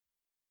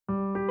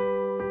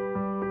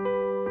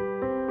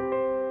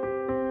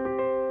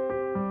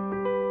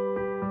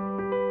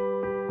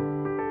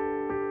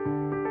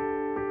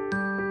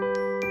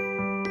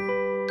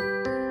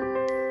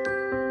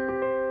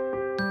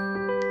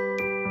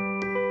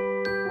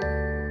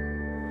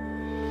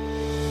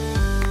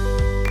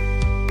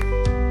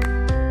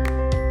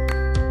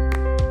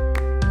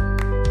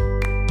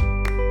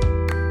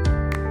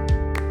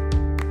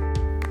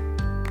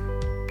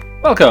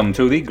Welcome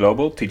to the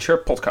Global Teacher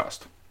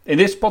Podcast. In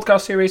this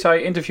podcast series, I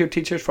interview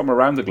teachers from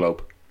around the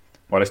globe.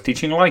 What is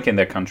teaching like in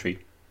their country?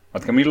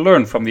 What can we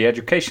learn from the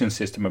education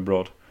system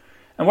abroad?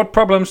 And what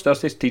problems does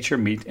this teacher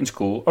meet in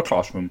school or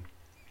classroom?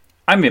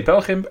 I'm Wim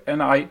Pelgrim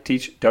and I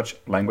teach Dutch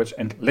language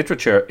and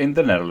literature in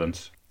the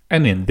Netherlands.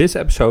 And in this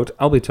episode,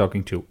 I'll be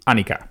talking to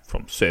Anica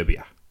from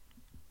Serbia.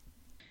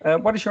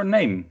 What is your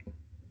name?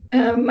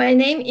 My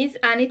name is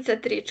Anica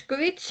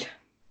Tričković.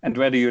 And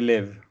where do you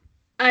live?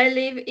 I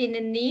live in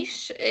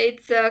Niš.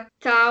 It's a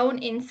town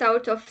in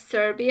south of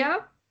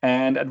Serbia.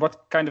 And at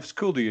what kind of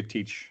school do you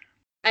teach?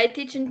 I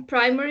teach in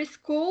primary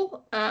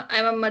school.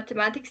 I'm a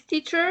mathematics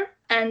teacher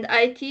and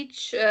I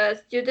teach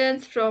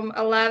students from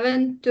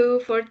 11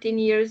 to 14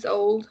 years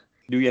old.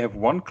 Do you have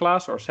one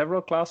class or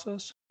several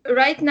classes?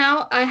 Right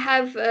now, I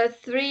have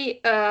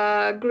three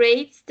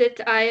grades that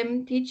I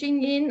am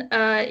teaching in.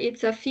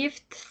 It's a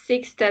 5th,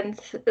 6th, and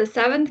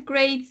 7th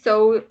grade,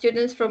 so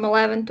students from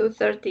 11 to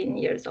 13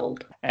 years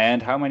old.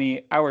 And how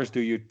many hours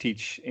do you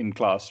teach in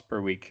class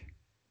per week?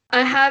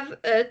 I have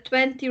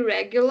 20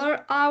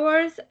 regular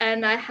hours,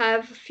 and I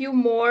have a few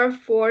more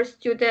for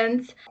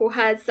students who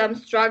had some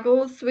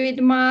struggles with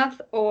math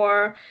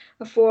or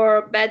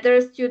for better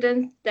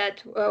students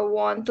that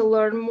want to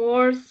learn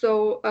more.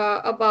 So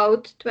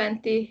about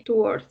 22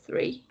 or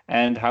 3.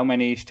 And how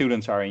many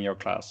students are in your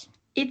class?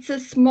 It's a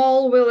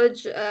small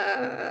village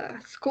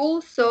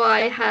school, so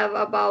I have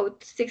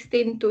about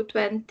 16 to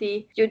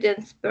 20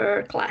 students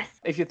per class.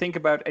 If you think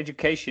about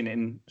education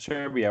in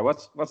Serbia,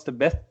 what's the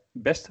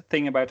best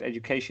thing about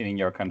education in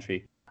your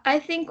country? I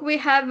think we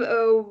have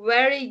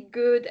very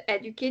good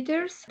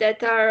educators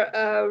that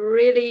are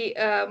really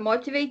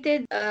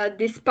motivated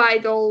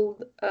despite all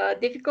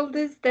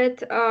difficulties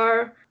that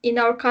are in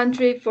our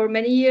country for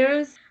many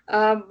years.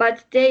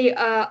 But they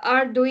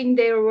are doing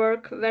their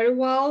work very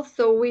well.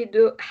 So we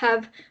do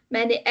have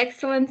many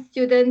excellent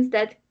students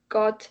that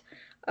got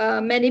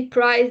many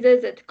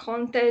prizes at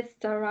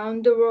contests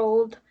around the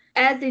world.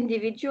 As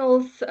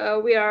individuals,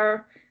 we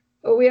are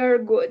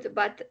good,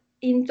 but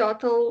in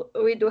total,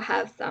 we do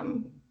have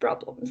some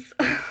problems,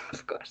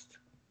 of course.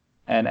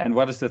 And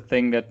what is the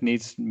thing that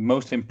needs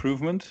most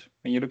improvement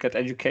when you look at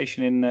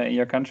education in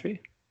your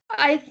country?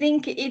 I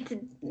think it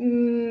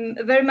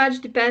very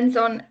much depends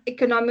on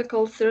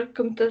economical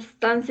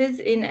circumstances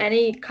in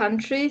any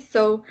country.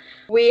 So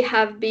we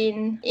have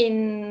been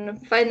in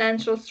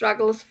financial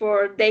struggles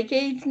for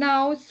decades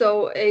now.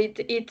 So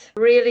it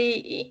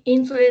really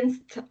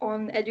influenced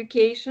on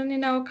education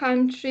in our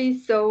country.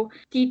 So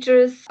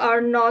teachers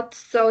are not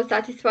so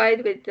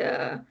satisfied with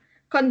the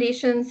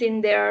conditions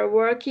in their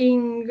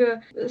working.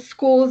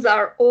 Schools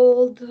are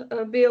old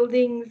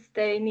buildings.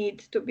 They need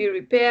to be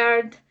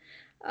repaired.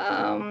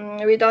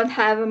 We don't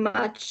have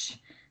much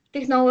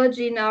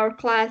technology in our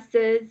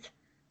classes,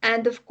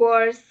 and of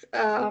course,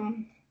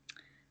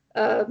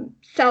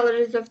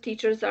 salaries of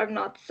teachers are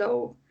not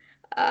so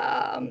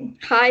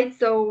high,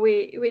 so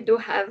we do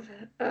have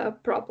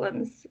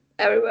problems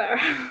everywhere.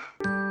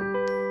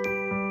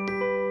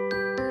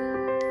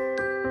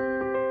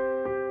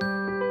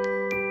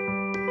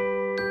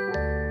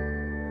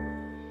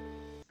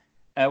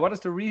 What is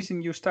the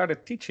reason you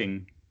started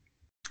teaching?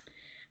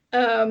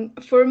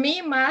 For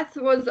me, math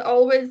was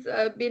always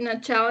been a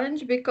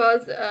challenge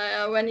because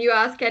when you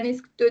ask any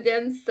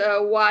students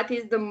what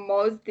is the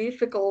most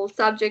difficult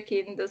subject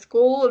in the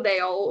school, they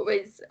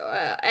always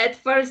at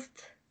first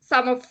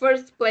some of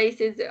first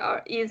places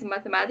is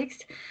mathematics.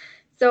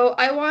 So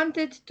I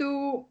wanted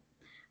to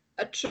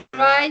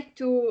try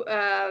to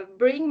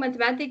bring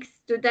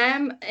mathematics to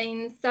them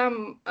in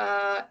some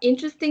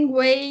interesting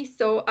way.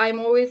 So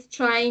I'm always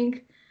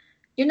trying.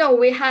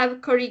 We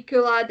have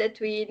curricula that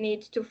we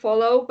need to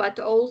follow, but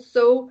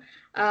also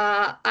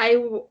I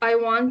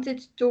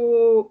wanted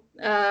to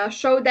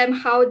show them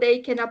how they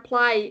can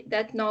apply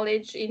that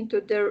knowledge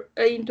into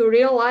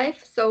real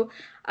life. So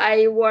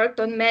I worked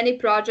on many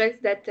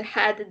projects that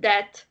had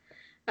that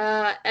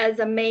as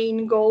a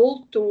main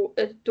goal to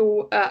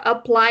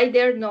apply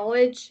their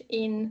knowledge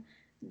in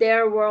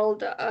their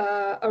world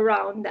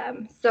around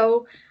them.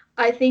 So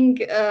I think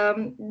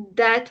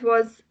that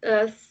was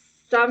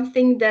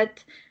something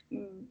that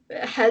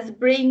has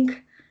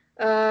bring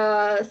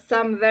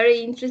some very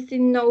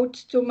interesting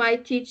notes to my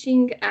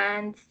teaching,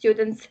 and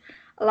students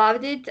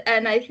loved it,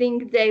 and I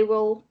think they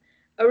will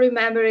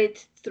remember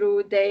it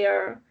through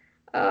their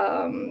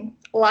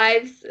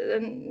lives,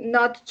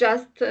 not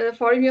just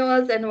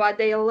formulas and what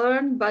they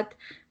learn, but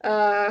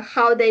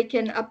how they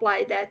can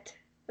apply that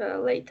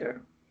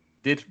later.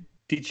 Did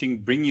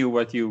teaching bring you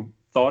what you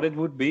thought it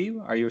would be?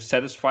 Are you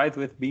satisfied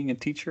with being a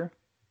teacher?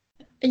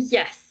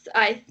 Yes,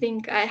 I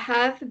think I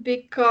have,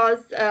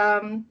 because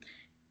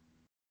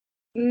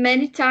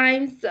many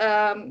times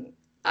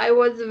I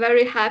was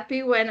very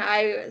happy when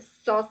I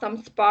saw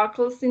some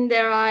sparkles in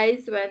their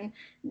eyes, when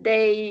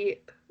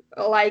they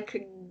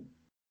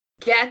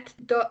get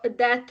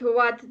that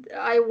what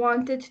I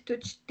wanted to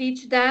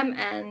teach them,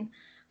 and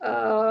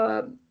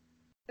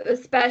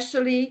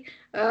especially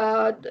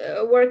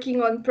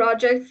working on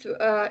projects,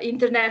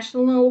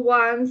 international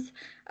ones.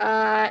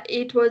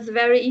 It was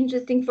very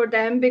interesting for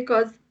them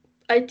because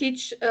I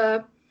teach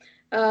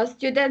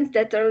students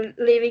that are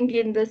living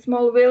in the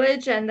small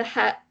village and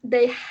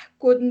they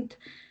couldn't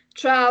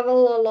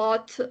travel a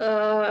lot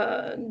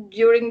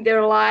during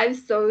their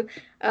lives, so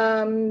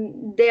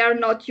they are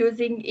not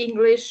using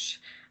English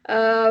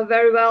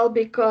very well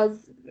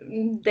because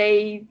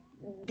they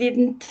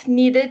didn't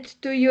need it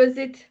to use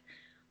it.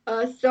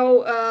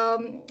 So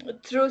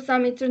through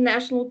some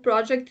international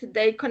project,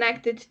 they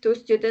connected to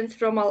students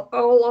from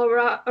all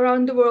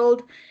around the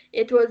world.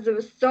 It was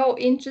so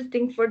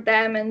interesting for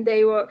them, and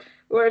they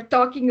were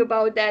talking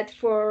about that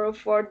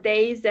for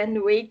days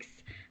and weeks.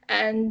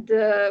 And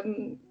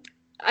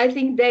I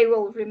think they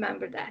will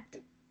remember that.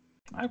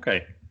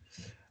 Okay.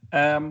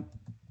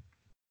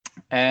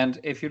 And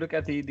if you look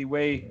at the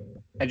way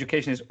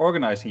education is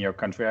organized in your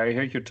country, I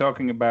heard you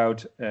talking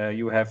about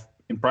you have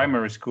in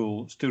primary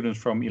school students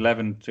from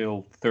 11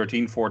 till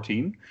 13,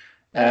 14.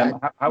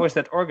 How is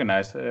that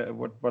organized?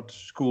 What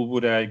school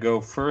would I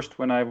go first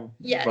when I was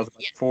Yes.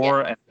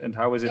 4, and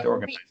how is it So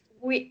organized?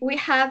 we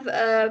have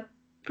a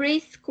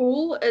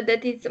preschool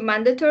that is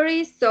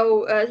mandatory.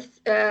 So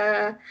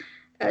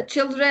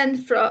children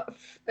from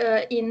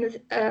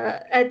in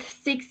at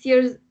 6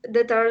 years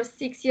that are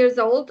 6 years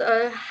old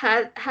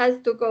has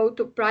to go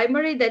to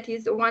primary. That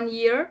is 1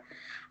 year.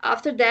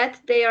 After that,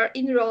 they are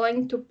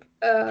enrolling to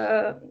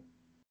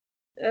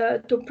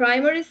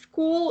primary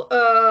school,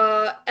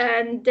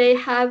 and they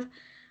have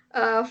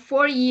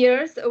 4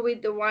 years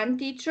with the one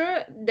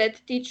teacher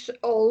that teach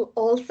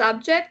all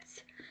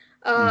subjects.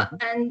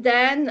 And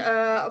then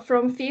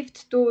from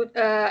fifth to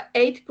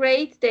eighth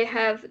grade, they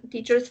have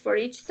teachers for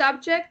each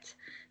subject.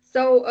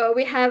 So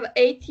we have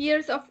 8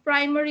 years of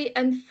primary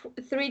and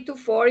 3 to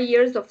 4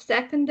 years of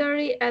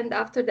secondary, and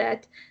after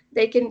that,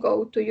 they can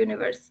go to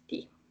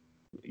university.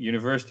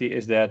 University,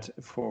 is that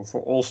for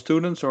all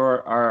students,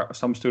 or are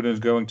some students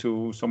going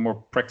to some more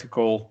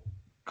practical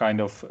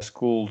kind of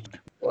school?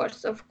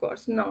 Of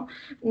course, no,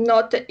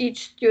 not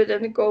each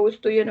student goes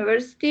to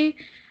university,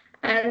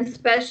 and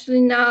especially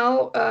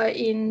now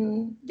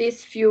in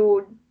these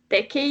few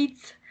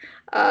decades,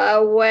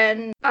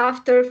 when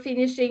after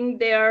finishing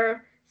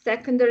their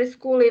secondary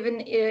school,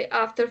 even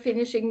after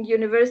finishing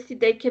university,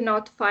 they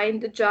cannot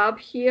find a job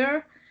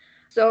here.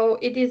 So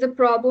it is a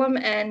problem,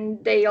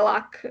 and they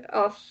lack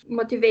of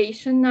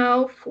motivation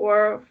now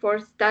for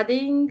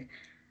studying.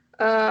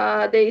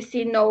 They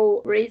see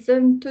no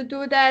reason to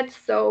do that,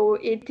 so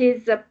it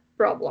is a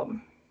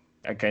problem.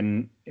 I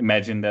can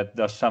imagine that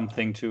does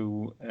something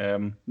to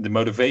the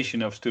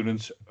motivation of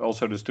students,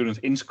 also the students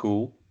in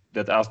school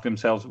that ask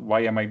themselves,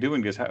 why am I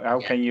doing this?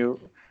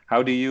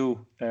 How do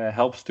you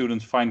help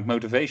students find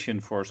motivation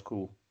for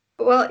school?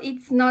 Well,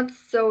 it's not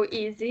so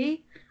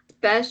easy,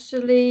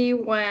 especially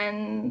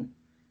when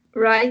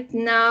right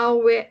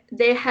now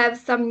they have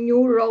some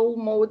new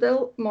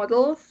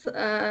models.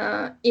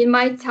 In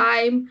my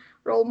time,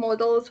 role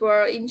models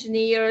were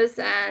engineers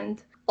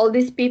and all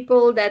these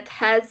people that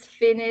has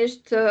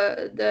finished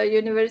the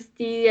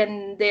university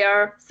and they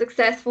are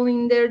successful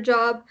in their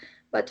job.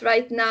 But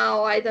right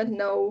now, I don't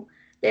know.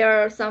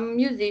 There are some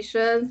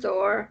musicians,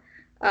 or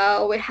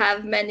we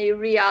have many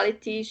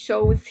reality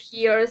shows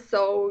here,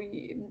 so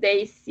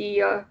they see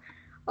a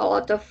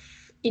lot of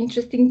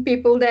interesting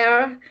people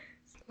there.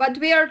 But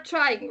we are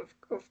trying,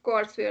 of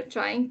course, we are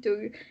trying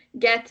to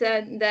get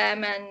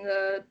them and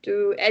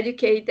to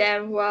educate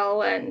them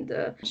well,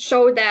 and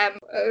show them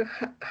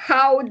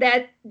how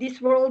that this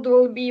world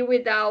will be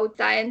without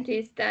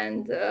scientists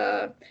and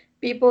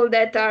people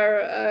that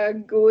are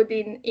good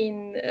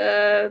in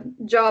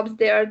jobs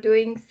they are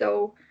doing.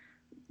 So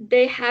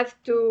they have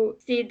to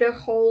see the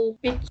whole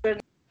picture.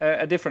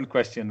 A different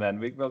question then,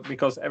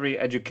 because every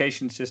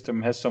education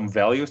system has some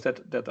values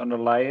that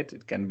underlie it.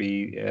 It can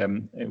be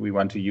we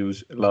want to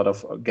use a lot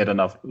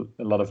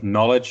of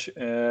knowledge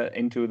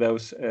into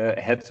those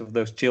heads of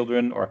those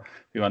children, or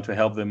we want to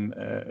help them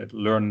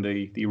learn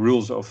the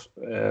rules of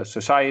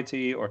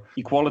society, or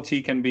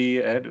equality can be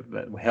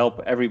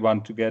help everyone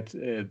to get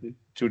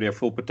to their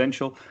full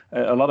potential.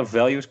 A lot of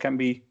values can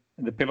be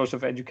the pillars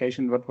of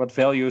education. What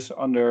values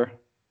under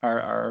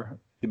are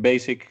the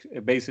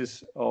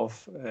basis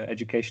of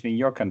education in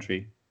your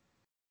country?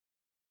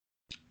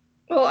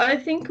 Well, I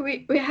think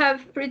we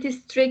have pretty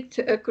strict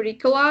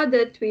curricula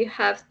that we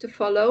have to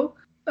follow.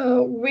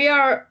 We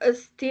are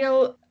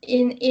still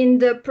in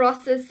the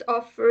process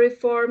of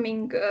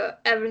reforming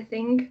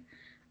everything.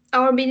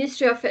 Our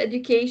Ministry of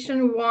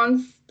Education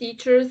wants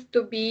teachers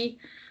to be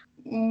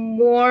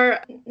more,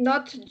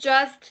 not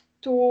just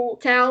to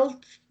tell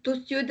to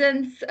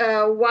students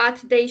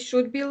what they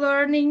should be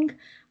learning,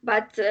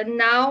 but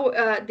now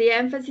the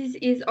emphasis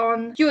is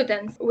on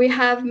students. We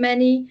have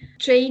many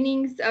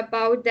trainings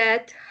about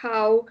that.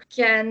 How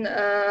can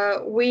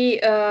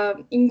we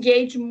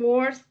engage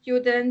more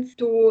students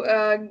to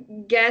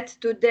get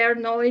to their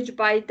knowledge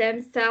by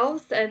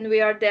themselves, and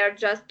we are there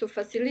just to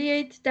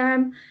facilitate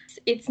them.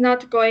 It's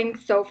not going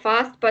so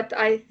fast, but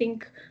I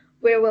think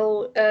we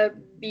will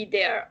be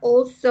there.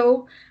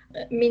 Also,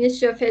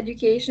 Ministry of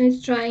Education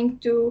is trying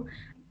to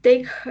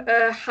take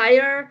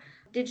higher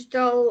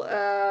digital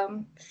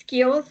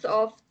skills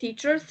of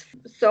teachers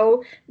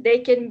so they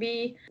can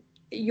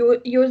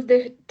use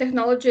the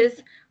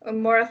technologies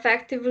more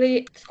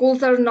effectively.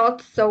 Schools are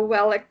not so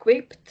well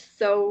equipped,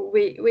 so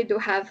we do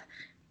have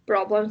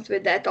problems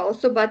with that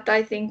also, but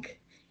I think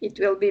it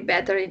will be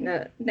better in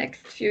the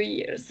next few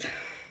years.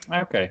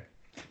 Okay.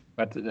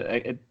 But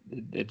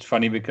it's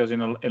funny because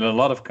in a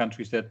lot of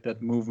countries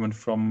that movement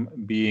from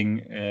being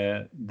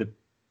the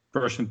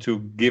person to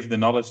give the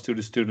knowledge to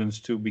the students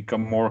to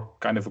become more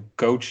kind of a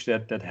coach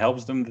that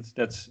helps them,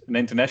 that's an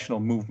international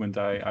movement,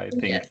 I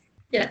think.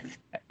 Yes.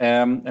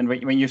 And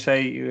when you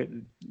say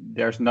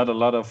there's not a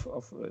lot of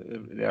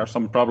there are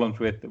some problems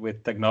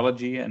with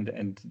technology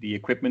and the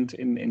equipment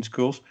in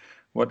schools,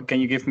 what can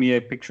you give me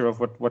a picture of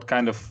what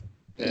kind of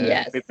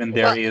equipment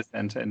there is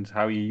and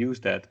how you use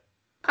that?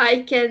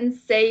 I can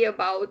say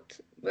about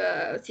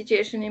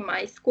situation in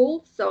my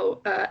school.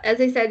 So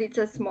as I said, it's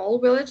a small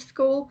village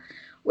school.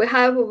 We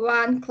have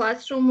one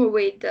classroom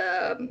with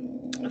a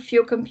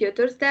few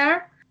computers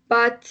there,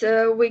 but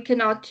we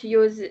cannot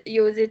use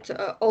it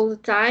all the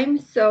time.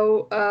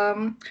 So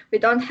we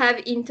don't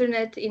have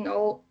internet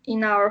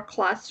in our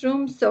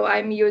classroom. So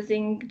I'm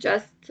using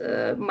just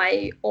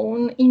my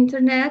own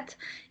internet.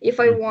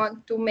 If I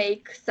want to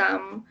make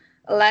some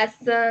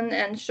lesson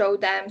and show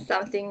them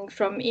something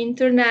from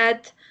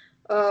internet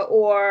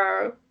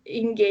or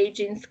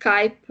engage in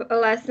Skype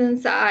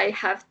lessons, I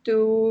have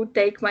to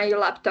take my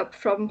laptop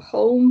from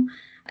home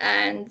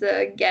and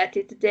get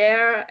it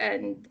there.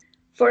 And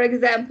for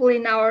example,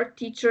 in our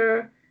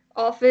teacher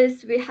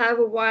office, we have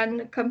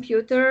one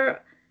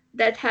computer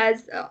that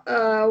has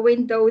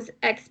Windows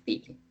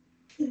XP.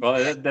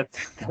 Well,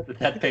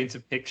 that paints a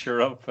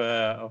picture of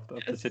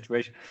the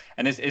situation.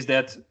 And is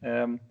that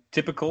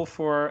typical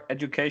for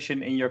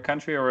education in your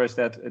country, or is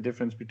that a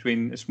difference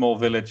between a small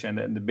village and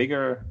the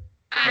bigger?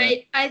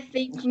 I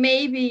think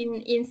maybe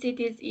in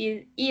cities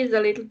is a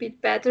little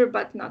bit better,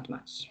 but not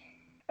much.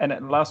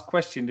 And last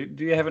question,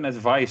 do you have an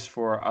advice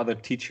for other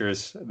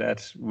teachers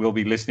that will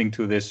be listening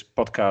to this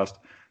podcast?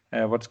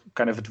 What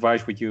kind of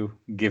advice would you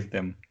give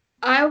them?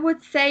 I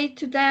would say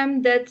to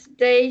them that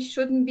they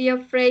shouldn't be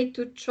afraid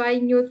to try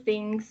new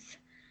things,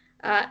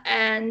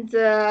 and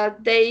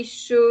they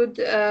should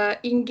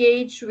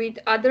engage with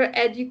other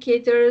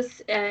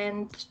educators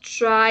and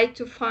try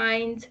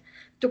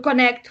to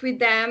connect with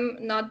them,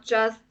 not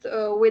just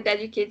with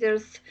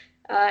educators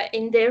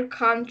in their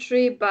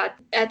country, but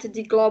at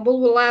the global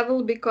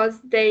level,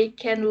 because they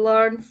can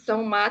learn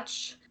so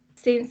much.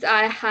 Since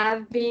I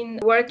have been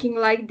working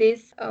like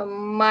this,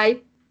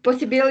 my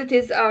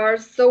possibilities are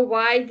so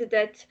wide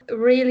that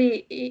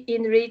really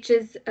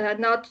enriches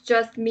not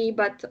just me,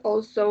 but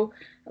also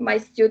my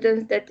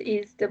students. That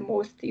is the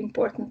most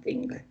important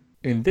thing.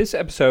 In this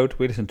episode,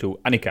 we listen to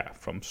Anica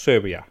from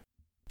Serbia.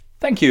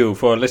 Thank you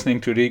for listening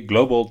to the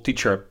Global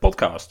Teacher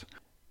Podcast.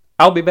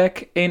 I'll be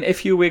back in a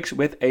few weeks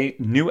with a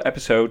new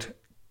episode.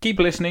 Keep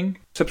listening.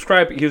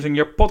 Subscribe using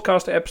your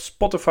podcast app,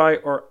 Spotify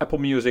or Apple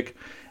Music.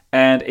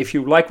 And if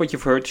you like what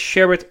you've heard,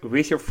 share it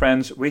with your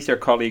friends, with your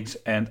colleagues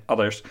and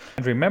others.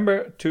 And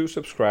remember to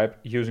subscribe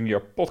using your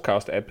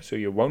podcast app so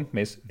you won't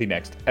miss the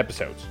next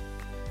episodes.